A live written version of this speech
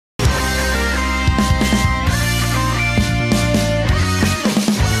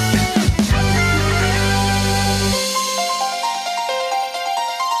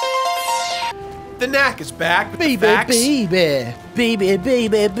Knack is back with the Baby, facts.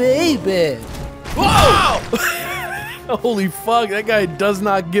 baby. Whoa! Holy fuck, that guy does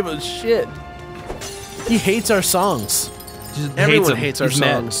not give a shit. He hates our songs. Everyone hates our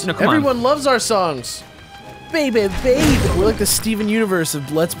songs. No, come Everyone loves our songs. Baby. We're like the Steven Universe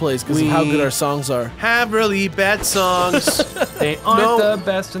of Let's Plays because of how good our songs are. Have really bad songs. They aren't the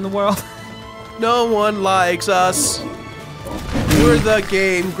best in the world. No one likes us. We're the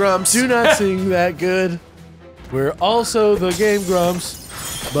Game Grumps. Do not sing that good. We're also the Game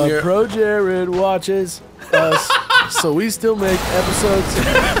Grumps, but Pro Jared watches us, so we still make episodes.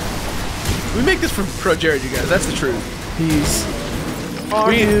 We make this for Pro Jared, you guys. That's the truth. He's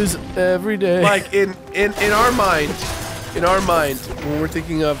argues every day. Like in our mind, when we're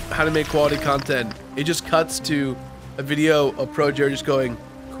thinking of how to make quality content, it just cuts to a video of Pro Jared just going,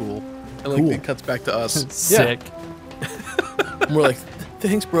 cool. And like it cuts back to us. Sick. And we're like,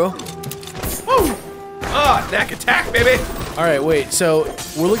 thanks, bro. Woo! Ah, Knack attack, baby! All right, wait. So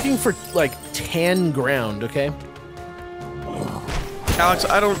we're looking for like tan ground, okay? Alex,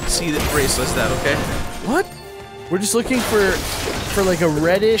 I don't see the race list that, okay? What? We're just looking for like a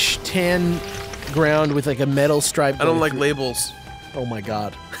reddish tan ground with like a metal stripe. I don't like labels. Oh my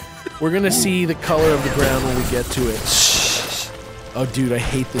god. We're gonna see the color of the ground when we get to it. Oh dude, I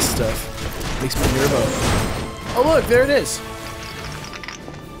hate this stuff. Makes me nervous. Oh look, there it is.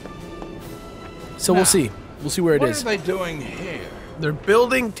 So we'll see. We'll see where it is. What are they doing here? They're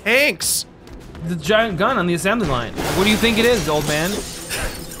building tanks. The giant gun on the assembly line. What do you think it is, old man?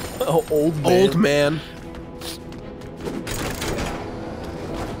 Oh, old man. Old man.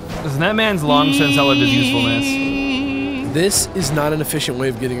 Listen, that man's long since outlived his usefulness. This is not an efficient way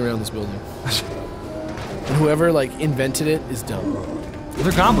of getting around this building. And whoever like invented it is dumb.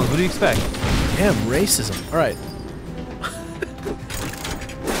 They're goblins. What do you expect? Damn, racism. All right.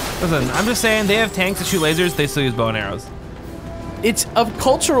 Listen, I'm just saying they have tanks that shoot lasers. They still use bow and arrows. It's a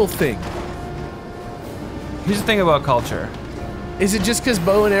cultural thing. Here's the thing about culture. Is it just because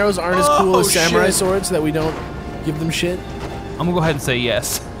bow and arrows aren't as cool as samurai swords that we don't give them shit? I'm gonna go ahead and say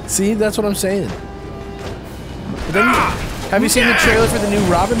yes. See, that's what I'm saying. But then, have you seen the trailer for the new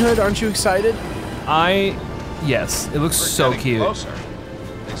Robin Hood? Aren't you excited? Yes, it looks so cute. Closer.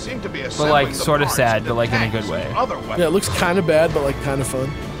 They seem to be But like, sort of sad, but like in a good way. Yeah, it looks kind of bad, but like kind of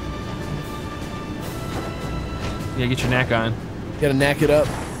fun. Yeah, get your knack on. You gotta knack it up,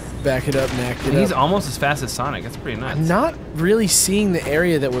 back it up, knack it And he's up. almost as fast as Sonic. That's pretty nuts. I'm not really seeing the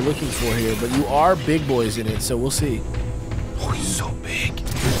area that we're looking for here, but you are big boys in it, so we'll see. Oh, he's so big.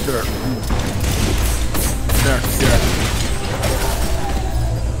 Dirt.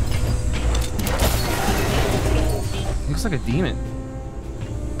 He looks like a demon.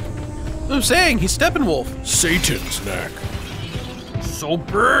 That's what I'm saying, he's Steppenwolf. Satan's knack. So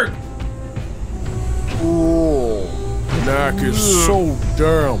big. Oh, knack is so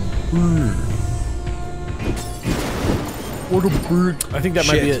damn big. What a big. I think that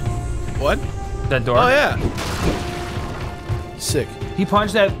might be it. What? That door. Oh yeah. Sick. He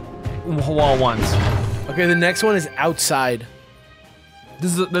punched that wall once. Okay, the next one is outside.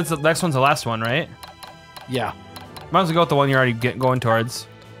 That's the next one's the last one, right? Yeah. Might as well go with the one you're already going towards.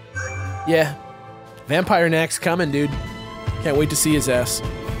 Yeah. Vampire Knack's coming, dude. Can't wait to see his ass.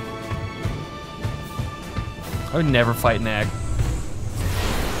 I would never fight Knack.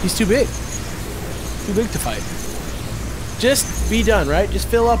 He's too big. Too big to fight. Just be done, right? Just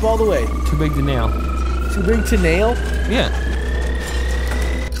fill up all the way. Too big to nail. Too big to nail? Yeah.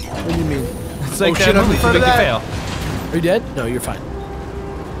 What do you mean? It's like shit, that I'm movie, in Too front Big of to that. Fail. Are you dead? No, you're fine.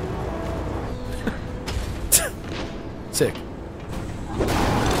 Sick.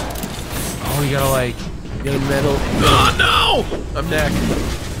 Oh, you gotta like... You got a metal. Oh no! I'm Knack.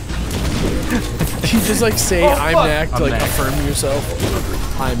 You just like say I'm Knack to I'm like Knack. affirm yourself.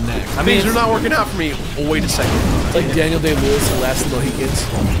 I'm Knack. I mean, Things are not working out for me. Oh, wait a second. It's like Daniel Day-Lewis in Last of the Mohicans.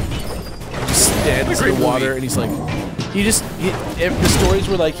 He just stands in Great the water movie. and he's like, the stories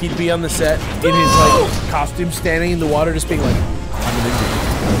were like he'd be on the set in his like costume, standing in the water, just being like, I'm an Indian.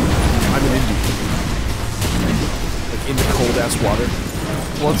 I'm an Indian. Like in the cold ass water.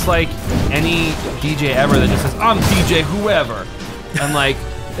 well, it's like any DJ ever that just says, I'm DJ whoever. And like,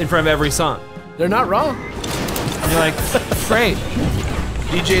 in front of every song. They're not wrong. And you're like, great.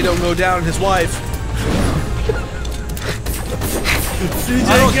 DJ don't go down his wife.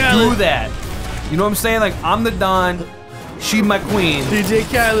 I don't do that. You know what I'm saying? Like, I'm the Don, she my queen. DJ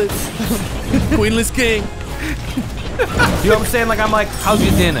Khaled. Queenless King. You know what I'm saying? Like, I'm like, how's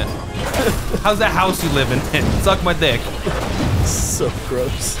your dinner? How's that house you live in? Suck my dick. So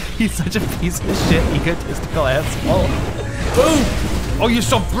gross. He's such a piece of shit, egotistical asshole. Boom! Oh, you're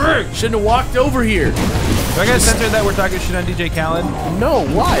so big! Shouldn't have walked over here. Do I gotta censor that we're talking shit on DJ Khaled? No,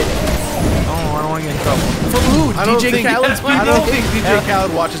 why? Oh, I don't want to get in trouble. From who? I don't DJ think- Khaled's people? I don't think DJ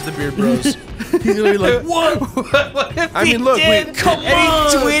Khaled watches the Beard Bros. He's gonna be like, what? What if I he mean, look, did? come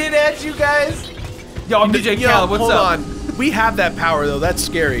and he tweeted at you guys? Yo, I'm DJ Yo, Khaled, what's hold up? on. We have that power though. That's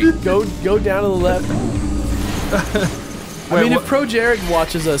scary. Go down to the left. I mean, if Pro Jared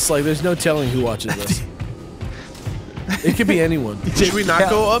watches us, like, there's no telling who watches us. It could be anyone. Should we not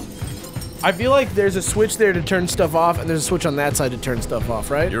go up? I feel like there's a switch there to turn stuff off, and there's a switch on that side to turn stuff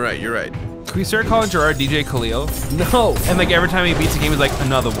off, right? You're right. You're right. Can we start calling Gerard DJ Khalil? No. And like every time he beats a game, he's like,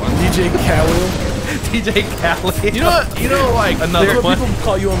 another one. DJ Khalil. DJ Khalil. You know what? You know, like Another There are one. people who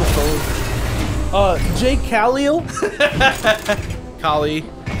call you on the phone. Jay Khalil? Kali.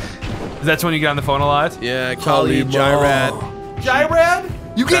 That's when you get on the phone a lot? Yeah, Kali, Jyrad.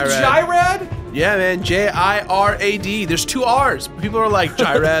 Jyrad? You get Jyrad. Jyrad? Yeah, man. J-I-R-A-D. There's 2 R's. People are like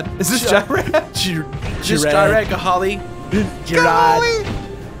Jyrad. Is this Jyrad? Just Jyrad Kahali. Gerard.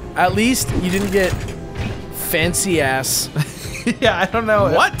 At least you didn't get fancy ass. Yeah, I don't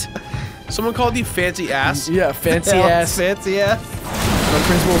know. What? Someone called you fancy ass? Yeah, fancy Alex ass. Fancy ass. My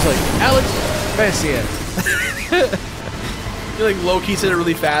principal was like, Alex, fancy ass. You like low-key said it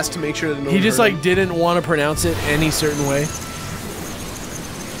really fast to make sure that no He one just heard like him. didn't want to pronounce it any certain way.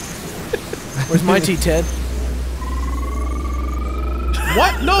 Where's my tea, Ted?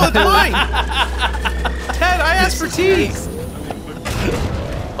 What? No, that's mine. Ted, I asked for tea.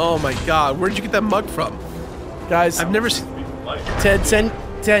 Oh my God, where'd you get that mug from? Guys, I've never seen. Ted,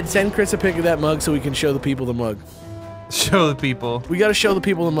 send Chris a pic of that mug so we can show the people the mug. Show the people. We gotta show the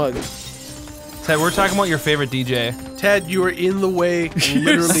people the mug. Ted, we're talking about your favorite DJ. Ted, you are in the way,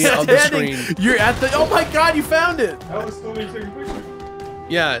 literally on the screen. You're at the. Oh my God, you found it! I was still taking a picture.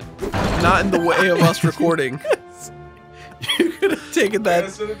 Yeah, not in the way of us recording. You could have taken I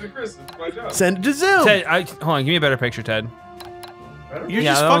that. sent it to Chris. It's my job. Send it to Zoom. Ted, hold on, give me a better picture, Ted. You're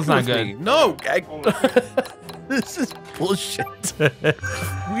Yeah, just that one's fucking not with me. good. No, This is bullshit.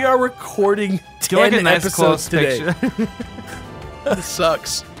 We are recording 10 Do you like a nice episodes close today. picture? this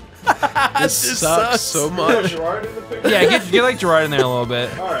sucks. This This sucks sucks. so much. Gerard in the picture? Yeah, get like Gerard in there a little bit.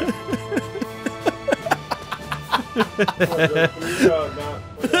 All right.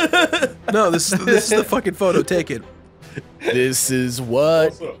 No, this is the fucking photo. Take it. This is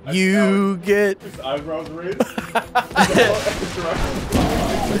what Also, you get. His eyebrows raised.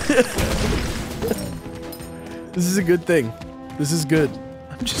 This is a good thing. This is good.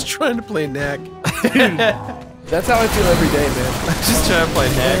 I'm just trying to play Knack. That's how I feel every day, man. Just trying to play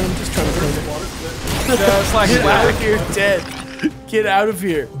Knack. I'm just trying to play the water. Just like Get out of that. here, Ted. Get out of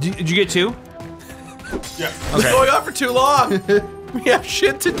here. Did you get 2? Yeah. It's going on for too long. We have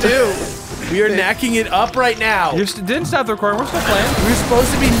shit to do. We are knacking it up right now. You didn't stop the recording. We're still playing. We're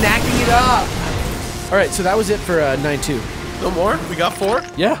supposed to be knacking it up. All right, so that was it for 9-2. No more? We got 4?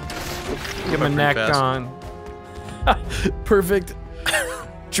 Yeah. Get my pretty neck fast. on. Perfect.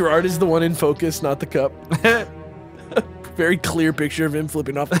 Gerard is the one in focus, not the cup. Very clear picture of him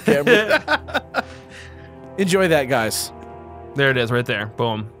flipping off the camera. Enjoy that, guys. There it is, right there.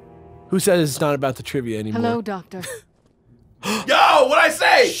 Boom. Who says it's not about the trivia anymore? Hello, Doctor. Yo, what'd I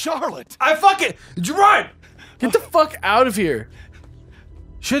say? Charlotte! I fucking Gerard. Get the fuck out of here.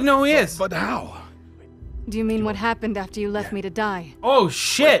 Should know who he is. But how? Do you mean what happened after you left me to die? Oh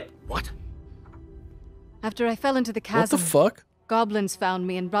shit. What? After I fell into the What chasm, the fuck? Goblins found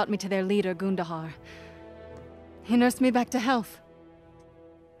me and brought me to their leader, Gundahar. He nursed me back to health.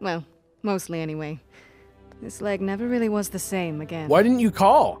 Well, mostly anyway. This leg never really was the same again. Why didn't you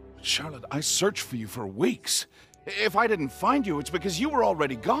call? Charlotte, I searched for you for weeks. If I didn't find you, it's because you were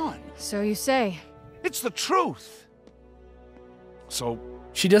already gone. So you say. It's the truth. So,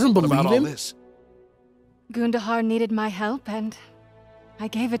 She doesn't what believe about all him? this? Gundahar needed my help, and I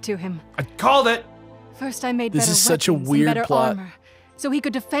gave it to him. I called it. First, I made This better is such a weapons weird and better plot. armor, so he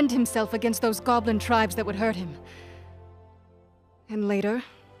could defend himself against those goblin tribes that would hurt him. And later,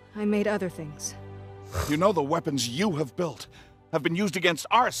 I made other things. You know the weapons you have built have been used against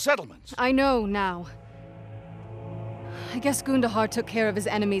our settlements. I know now. I guess Gundahar took care of his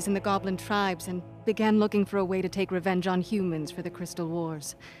enemies in the goblin tribes and began looking for a way to take revenge on humans for the Crystal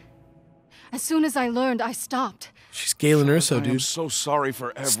Wars. As soon as I learned, I stopped. She's Galen Urso, I am dude. so sorry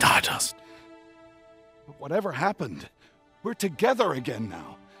for everything. Stardust. But whatever happened, we're together again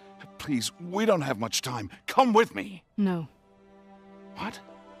now. Please, we don't have much time. Come with me. No. What?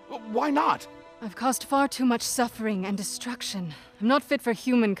 Why not? I've caused far too much suffering and destruction. I'm not fit for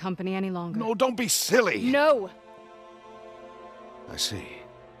human company any longer. No, don't be silly. No! I see.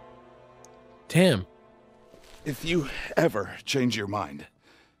 Damn. If you ever change your mind,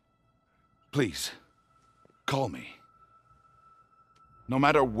 please call me. No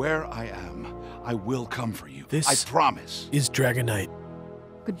matter where I am, I will come for you. This I promise. is Dragonite.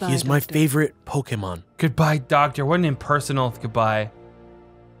 Goodbye, He is my Doctor. favorite Pokemon. Goodbye, Doctor. What an impersonal goodbye.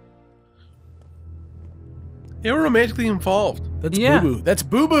 They were romantically involved. That's Yeah. Boo Boo. That's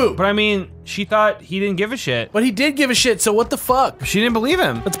Boo Boo. But I mean, she thought he didn't give a shit. But he did give a shit, so what the fuck? She didn't believe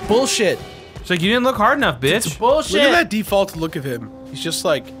him. That's bullshit. She's like, you didn't look hard enough, bitch. It's bullshit. Look at that default look of him. He's just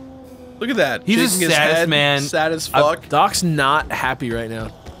like, look at that. He's shaking the his saddest head, man. Sad as fuck. Doc's not happy right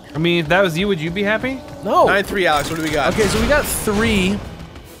now. I mean, if that was you, would you be happy? No. 9-3, Alex. What do we got? Okay, so we got 3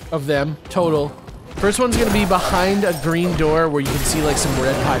 of them total. First one's gonna be behind a green door where you can see like some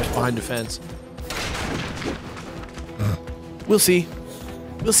red pipes behind a fence. We'll see.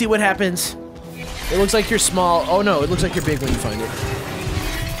 We'll see what happens. It looks like you're small. Oh no, it looks like you're big when you find it.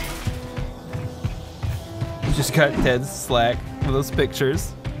 You just got dead slack for those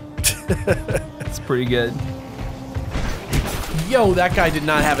pictures. It's pretty good. Yo, that guy did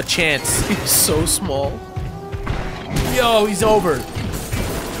not have a chance. He's so small. Yo, he's over.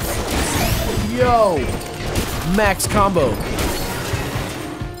 Yo, max combo.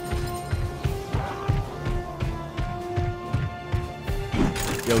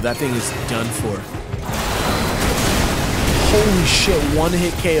 Yo, that thing is done for. Holy shit,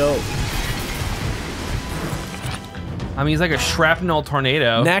 1-hit KO. I mean, he's like a shrapnel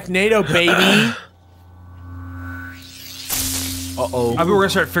tornado. Knack-nado, baby. Uh-oh. I mean, we're gonna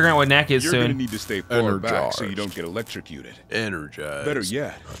start figuring out what Knack is You're gonna soon. need to stay far back so you don't get electrocuted. Energized. Better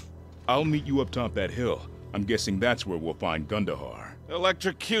yet, I'll meet you up top that hill. I'm guessing that's where we'll find Gundahar.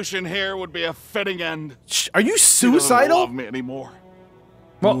 Electrocution here would be a fitting end. Are you He doesn't suicidal? love me anymore.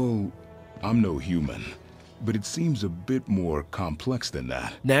 Well, I'm no human, but it seems a bit more complex than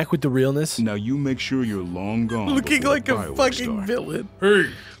that. Knack with the realness. Now you make sure you're long gone. Looking before like the a fireworks fucking start. villain.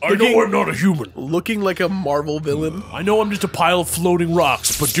 Hey, I know I'm not a human. Looking like a Marvel villain. I know I'm just a pile of floating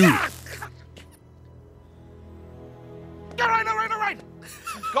rocks, but dude. All right.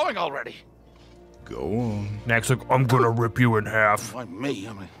 Going already. Go on. Knack's like, I'm gonna rip you in half. Why me?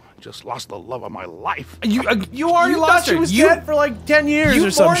 I mean, I just lost the love of my life. You already lost her. She was you dead for like 10 years you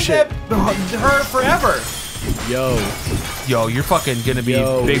or some mourned shit. her forever. Yo, You're fucking gonna be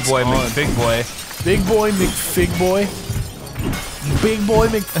Yo, big it's boy, on. big boy. big boy McFig boy. Big boy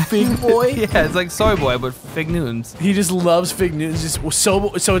McFig boy. Yeah, it's like soy boy, but fig noons. He just loves fig news. Just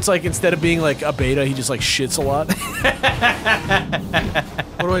so it's like instead of being like a beta, he just like shits a lot.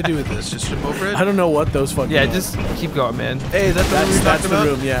 What do I do with this? Just jump over it? I don't know what those fucking. Yeah, are. just keep going, man. Hey, is that the room you're that's talking the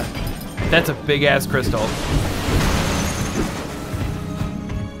about? room. Yeah. That's a big ass crystal.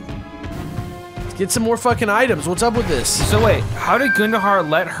 Get some more fucking items. What's up with this? So wait, how did Gundahar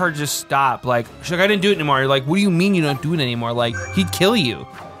let her just stop? Like, she's like, I didn't do it anymore. You're like, what do you mean you don't do it anymore? Like, he'd kill you.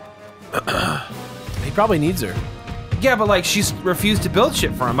 He probably needs her. Yeah, but like, she's refused to build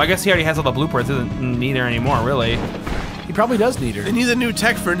shit for him. I guess he already has all the blueprints. Doesn't need her anymore, really. He probably does need her. They need a new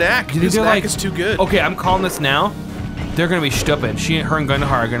tech for Knack. This they're Knack like- is too good. Okay, I'm calling this now. They're gonna be stupid. Her and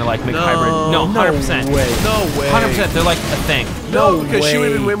Gundahar are gonna like make No, hybrid. No, 100%. No way. No way. 100%. They're like a thing. No, because she way. would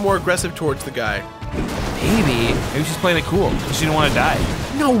have been way more aggressive towards the guy. Maybe she's playing it cool. She didn't want to die.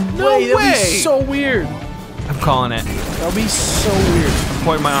 No No way. That'd way. be so weird. I'm calling it. That'd be so weird.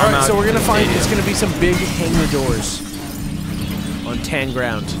 Point my All arm right, out. so we're gonna find. Stadium. It's gonna be some big hangar doors on tan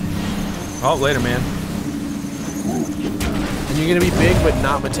ground, Oh, later, man. and you're gonna be big but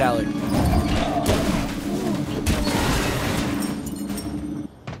not metallic.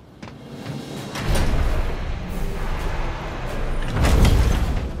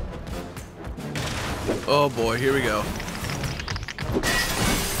 Oh boy, here we go.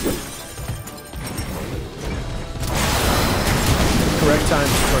 Correct time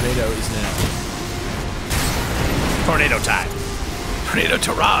for tornado is now. Tornado time. Tornado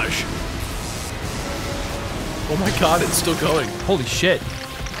Taraj. Oh my god, it's still going. Holy shit.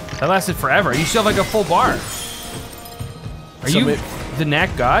 That lasted forever. You still have like a full bar. Are So you the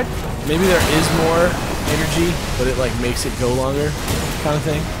Knack god? Maybe there is more energy, but it like makes it go longer, kind of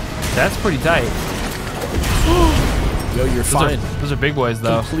thing. That's pretty tight. Yo, you're fine. Those are big boys,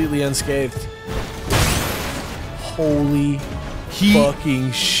 though. Completely unscathed. Holy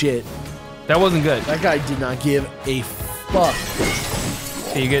fucking shit. That wasn't good. That guy did not give a fuck.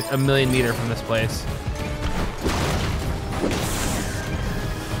 Okay, you get 1,000,000 meter from this place.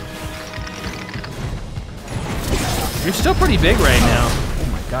 You're still pretty big right now. Oh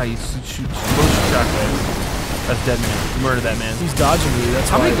my god, he shoots shockwaves. That's dead man. You murdered that man. He's dodging me. That's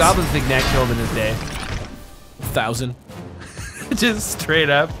How why many it's goblins did Knack killed in his day? 1,000. Just straight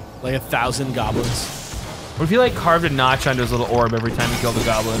up. Like 1,000 goblins. What if he like carved a notch onto his little orb every time he killed a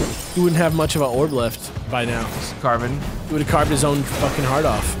goblin? He wouldn't have much of an orb left by now. Just carving. He would have carved his own fucking heart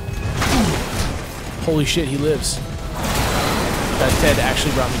off. Holy shit, he lives. That Ted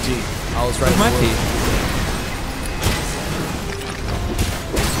actually brought me tea. I was right. Where's my tea?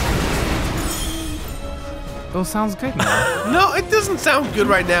 Bill sounds good now. No, it doesn't sound good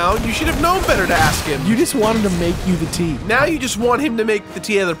right now. You should have known better to ask him. You just wanted to make you the tea. Now you just want him to make the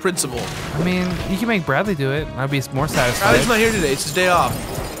tea out of the principal. I mean, you can make Bradley do it. I'd be more satisfied. Bradley's not here today. It's his day off.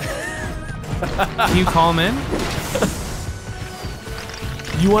 Can you call him in?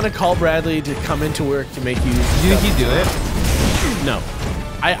 You want to call Bradley to come into work to make you... Do you think he'd do it? No.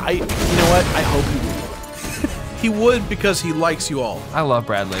 You know what? I hope he would. He would because he likes you all. I love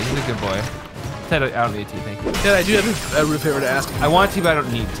Bradley. He's a good boy. Ted, I don't need tea, thank you. Dad, I do have a real favor to ask you. I want tea, but I don't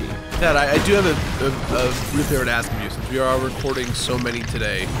need tea. Dad, I do have a real favor to ask of you. Since we are recording so many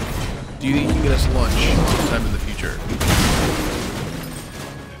today, do you think you can get us lunch sometime in the future?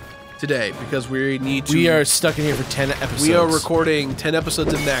 Today, because we need to... We are stuck in here for 10 episodes. We are recording 10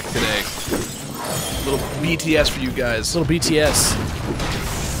 episodes of Knack today. Little BTS for you guys. Little BTS.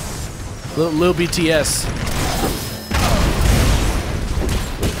 Little BTS.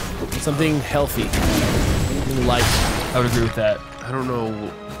 Something healthy. Something light. I would agree with that. I don't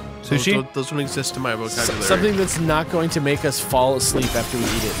know. Sushi? Those don't exist in my vocabulary. Something that's not going to make us fall asleep after we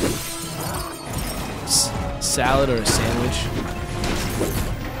eat it. Salad or a sandwich.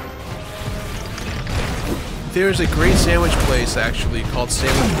 There's a great sandwich place, actually, called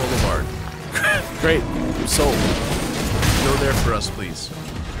Sandwich Boulevard. Great. Sold. Go there for us, please.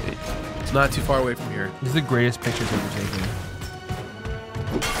 It's not too far away from here. These are the greatest pictures ever taken.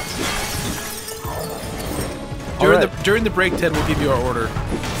 During the break, Ted will give you our order. You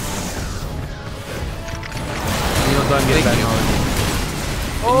don't done get Thank that you. on.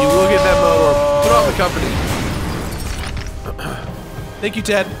 And you will get that mode or put off the company. Thank you,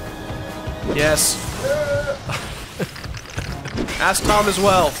 Ted. Yes. Ask Tom as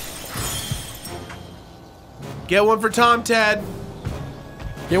well. Get one for Tom, Ted.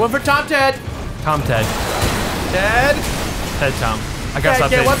 Get one for Tom, Ted. Tom Ted. Ted. Ted Tom. I got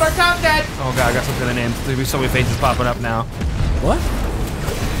something. Get one for Tom, Ted. Oh god, I got something in the name. There'll be so many faces popping up now. What?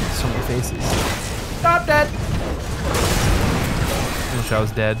 So many faces. Tom, Ted. I wish I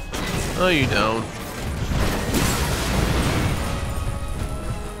was dead. Oh, you don't.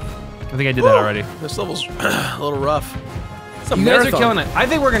 I think I did that already. This level's a little rough. You guys are killing it. I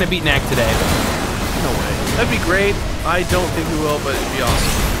think we're gonna beat Knack today. No way. That'd be great. I don't think we will, but it'd be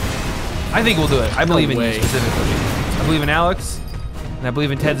awesome. I think we'll do it. I believe in way. you specifically. I believe in Alex, and I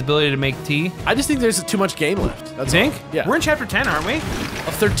believe in Ted's ability to make tea. I just think there's too much game left. That's Think? all. Yeah. We're in chapter 10, aren't we?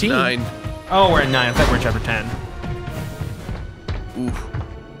 Of 13. 9. Oh, we're in 9. I thought we were in chapter 10. Oof.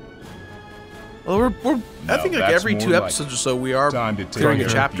 Well, I think like every 2 episodes or so we are clearing a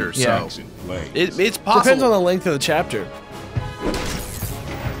chapter, so it's possible. Depends on the length of the chapter.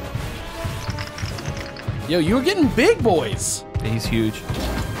 Yo, you were getting big, boys. Yeah, he's huge.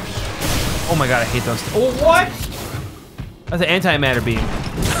 Oh my god, I hate those. Oh, what? That's an antimatter beam.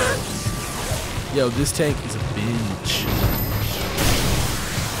 Yo, this tank is a bitch.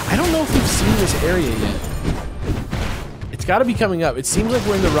 I don't know if we've seen this area yet. It's got to be coming up. It seems like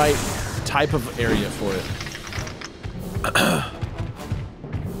we're in the right type of area for it.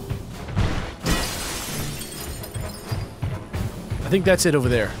 I think that's it over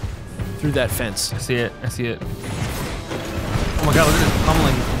there. Through that fence. I see it. I see it. Oh my god, look at this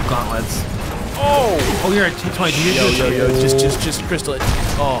pummeling gauntlets. Oh! Oh, you're at 220. Yo, just crystal it.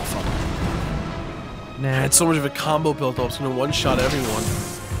 Oh, fuck. I had so much of a combo built up, it's gonna one-shot everyone.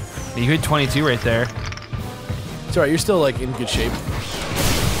 You hit 22 right there. It's alright, you're still like in good shape.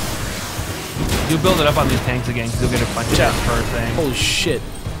 You'll build it up on these tanks again because you'll get a bunch of deaths per thing. Holy shit.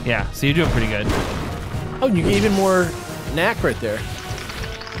 Yeah, so you're doing pretty good. Oh, and you get even more knack right there.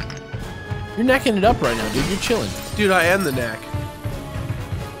 You're necking it up right now, dude. You're chilling. Dude, I am the Knack.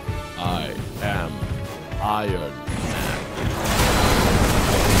 I am Iron.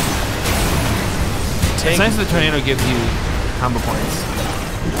 It's nice that the tornado gives you combo points.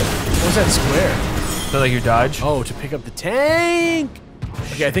 What's that square? So like your dodge. Oh, to pick up the tank.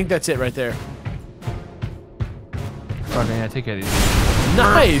 Okay, I think that's it right there. Fucking yeah, take care of these.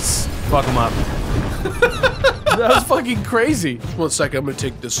 Nice. Fuck them up. That was fucking crazy. 1 second, I'm gonna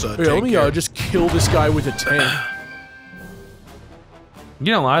take this Hey, tank let me here. just kill this guy with a tank. You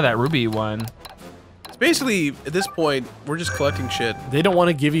get a lot of that ruby one. It's basically, at this point, we're just collecting shit. They don't want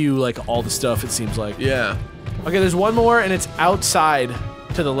to give you like all the stuff, it seems like. Yeah. Okay, there's one more and it's outside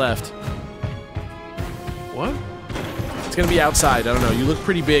to the left. What? It's gonna be outside. I don't know. You look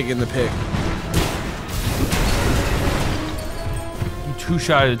pretty big in the pic.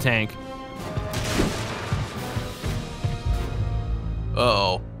 two-shot at the tank.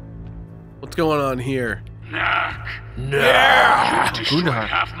 Uh-oh. What's going on here? Knack. No. You destroyed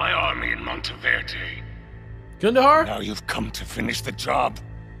half my army in Monteverde. Gundahar? Now you've come to finish the job.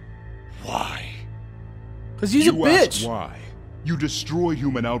 Why? Because he's a You asked bitch. why? You destroyed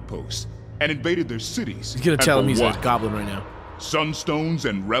human outposts and invaded their cities. He's gonna And tell for him he's a what? goblin right now. Sunstones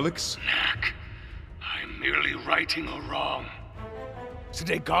and relics? Knack, I'm merely righting a wrong.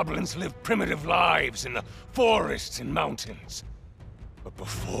 Today goblins live primitive lives in the forests and mountains. But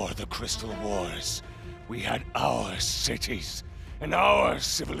before the Crystal Wars, we had our cities and our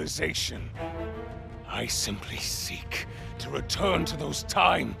civilization. I simply seek to return to those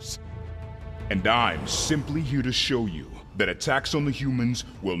times. And I'm simply here to show you that attacks on the humans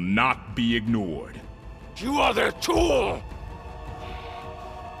will not be ignored. You are their tool!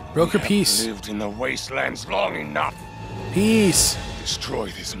 Broker We have peace. lived in the wastelands long enough. Peace. Destroy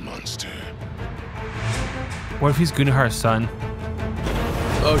this monster. What if he's Gundahar's son?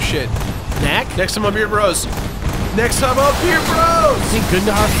 Oh shit. Knack? Next time up here, bros. Next time up here, bros! I think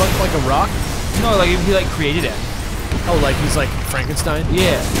Gundahar fucked like a rock. No, like if he like created it. Oh, like he's like Frankenstein?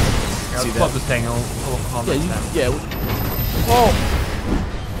 Yeah. See Let's pull up that? this thing. We'll call Yeah, next time. yeah.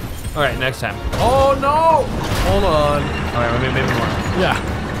 Oh. All right, next time. Oh no! Hold on. All right, maybe more. Yeah.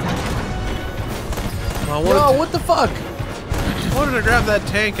 I No, wanted, what the fuck? I wanted to grab that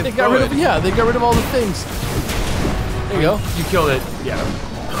tank and They got throw rid it. of they got rid of all the things. There you go. You killed it. Yeah.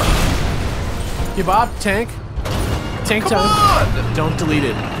 Hey Bob, tank. Tank Come time. on! Don't delete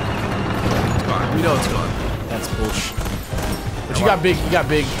it. It's gone. We know it's gone. That's bullshit. But you got big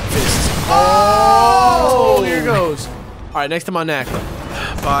fists. Oh! Here goes. All right, next time on Knack.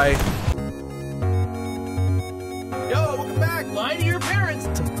 Bye. Yo, welcome back. Lie to your parents.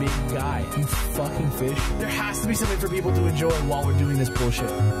 It's a big guy. You fucking fish. There has to be something for people to enjoy while we're doing this bullshit.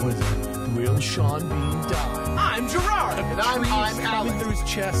 What is it? Will Sean Bean die? I'm Gerard. And I'm Alan. Through his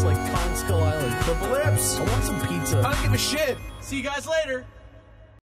chest like Kong Skull Island. Purple lips. I want some pizza. I don't give a shit. See you guys later.